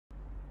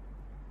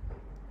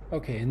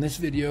Okay, in this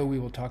video we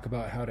will talk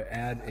about how to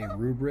add a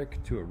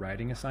rubric to a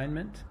writing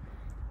assignment.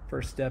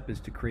 First step is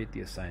to create the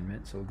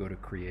assignment, so we'll go to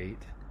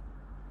Create,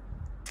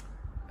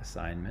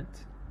 Assignment.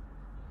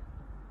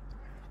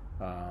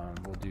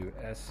 We'll do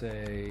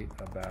essay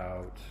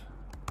about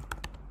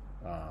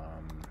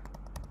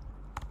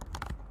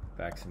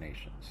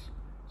vaccinations.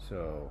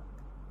 So,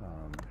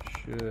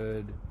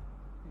 should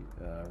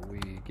we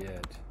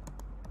get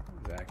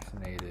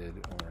vaccinated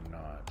or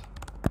not?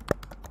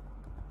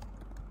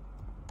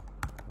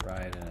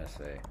 Write an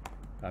essay.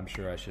 I'm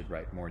sure I should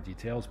write more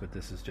details, but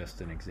this is just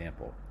an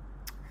example.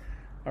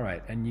 All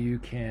right, and you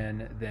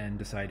can then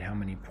decide how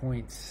many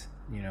points,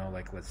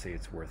 like let's say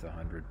it's worth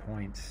 100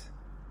 points.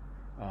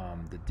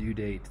 The due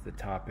date, the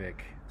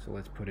topic, so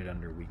let's put it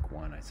under week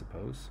 1, I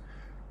suppose.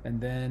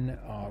 And then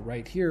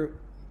right here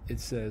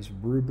it says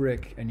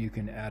rubric, and you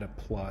can add a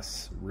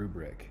plus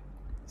rubric.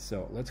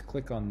 So let's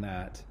click on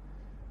that.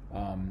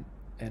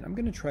 And I'm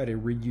going to try to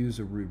reuse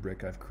a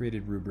rubric. I've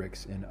created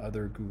rubrics in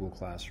other Google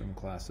Classroom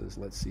classes.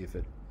 Let's see if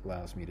it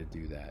allows me to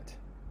do that.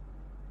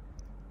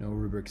 No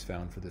rubrics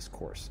found for this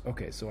course.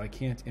 Okay, so I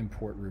can't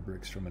import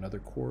rubrics from another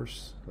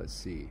course. Let's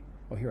see.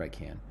 Oh, here I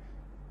can.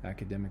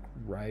 Academic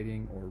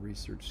writing or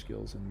research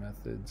skills and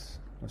methods.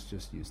 Let's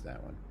just use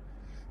that one.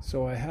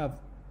 So I have,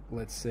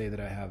 let's say that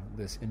I have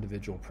this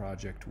individual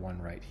project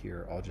one right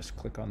here. I'll just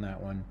click on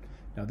that one.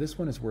 Now this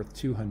one is worth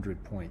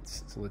 200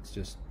 points. So let's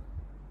just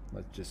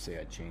say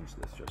I change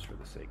this just for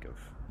the sake of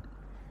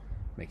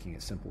making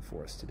it simple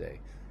for us today.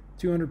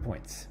 200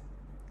 points.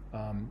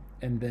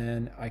 And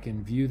then I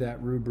can view that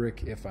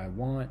rubric if I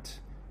want,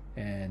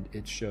 and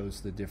it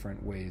shows the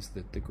different ways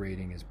that the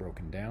grading is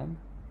broken down.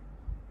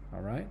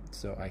 All right,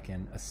 so I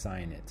can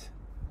assign it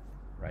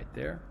right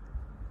there.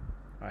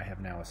 I have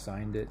now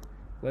assigned it.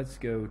 Let's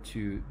go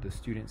to the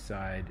student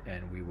side,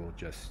 and we will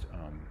just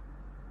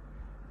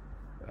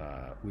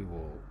we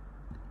will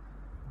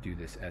do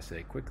this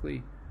essay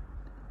quickly.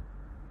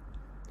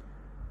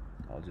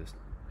 I'll just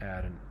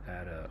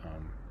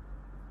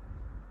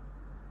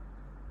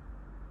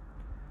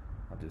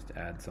I'll just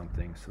add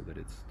something so that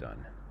it's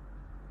done.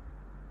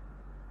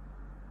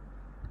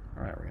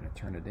 All right, we're going to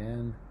turn it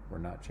in. We're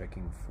not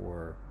checking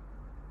for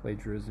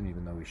plagiarism,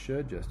 even though we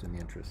should, just in the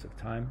interest of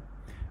time.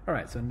 All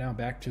right, so now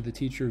back to the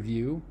teacher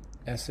view.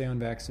 Essay on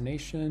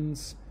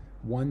vaccinations.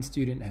 One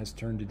student has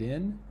turned it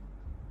in.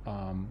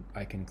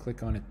 I can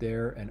click on it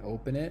there and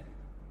open it.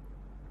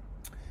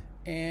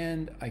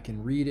 And I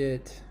can read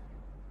it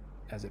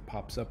as it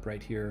pops up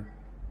right here.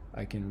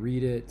 I can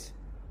read it.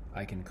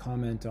 I can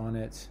comment on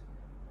it.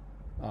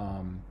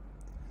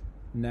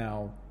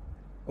 Now,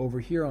 over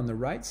here on the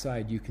right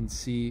side, you can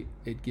see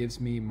it gives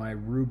me my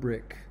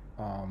rubric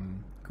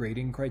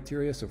grading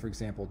criteria. So for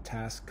example,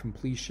 task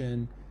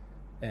completion,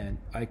 and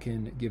I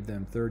can give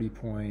them 30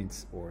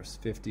 points or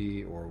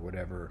 50 or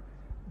whatever,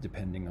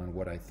 depending on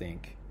what I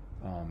think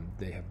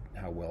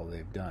how well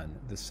they've done.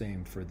 The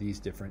same for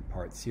these different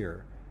parts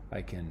here.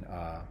 I can,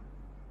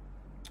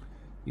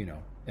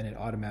 and it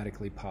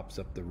automatically pops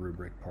up the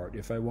rubric part.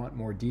 If I want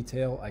more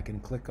detail, I can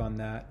click on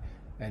that,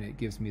 and it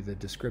gives me the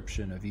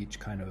description of each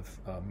kind of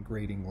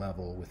grading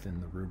level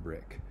within the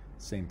rubric.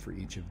 Same for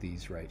each of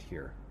these right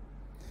here.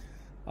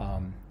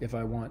 If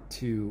I want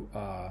to,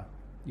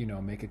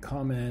 make a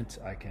comment,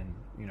 I can,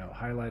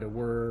 highlight a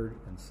word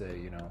and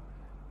say,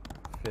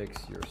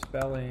 fix your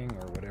spelling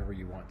or whatever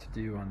you want to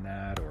do on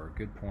that, or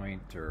good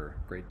point or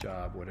great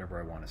job, whatever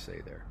I want to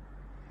say there.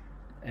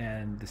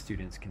 And the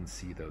students can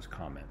see those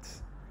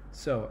comments.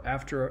 So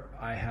after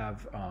I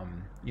have,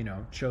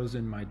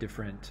 chosen my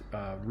different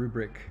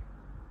rubric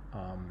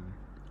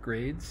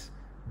grades,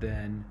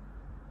 then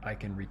I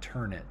can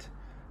return it.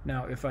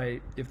 Now, if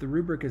the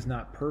rubric is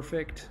not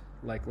perfect,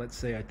 like let's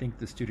say I think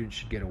the student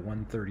should get a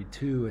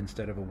 132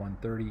 instead of a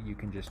 130, you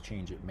can just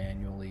change it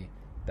manually.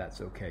 That's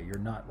okay. You're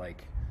not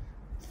like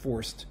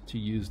forced to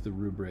use the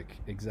rubric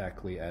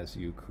exactly as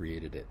you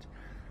created it.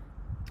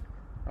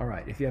 All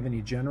right, if you have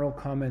any general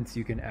comments,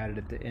 you can add it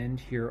at the end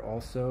here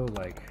also,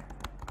 like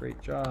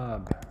great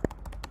job,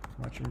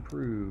 much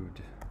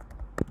improved.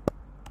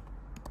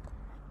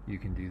 You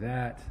can do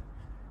that.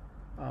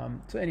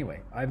 So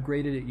anyway, I've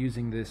graded it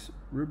using this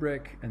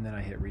rubric, and then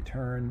I hit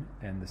return,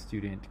 and the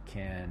student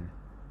can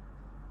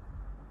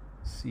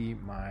see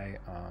my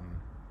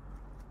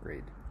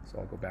grade. So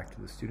I'll go back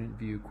to the student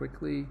view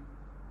quickly.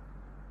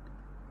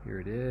 Here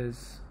it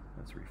is.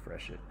 Let's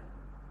refresh it.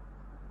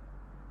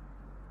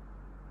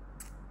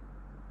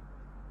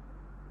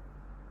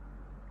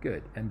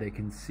 Good, and they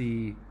can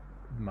see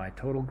my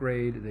total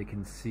grade. They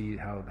can see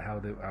how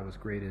I was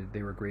graded.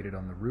 They were graded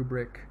on the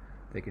rubric.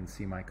 They can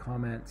see my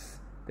comments.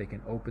 They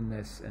can open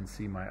this and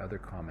see my other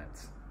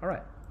comments. All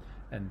right,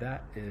 and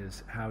that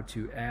is how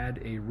to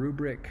add a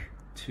rubric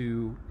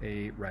to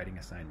a writing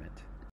assignment.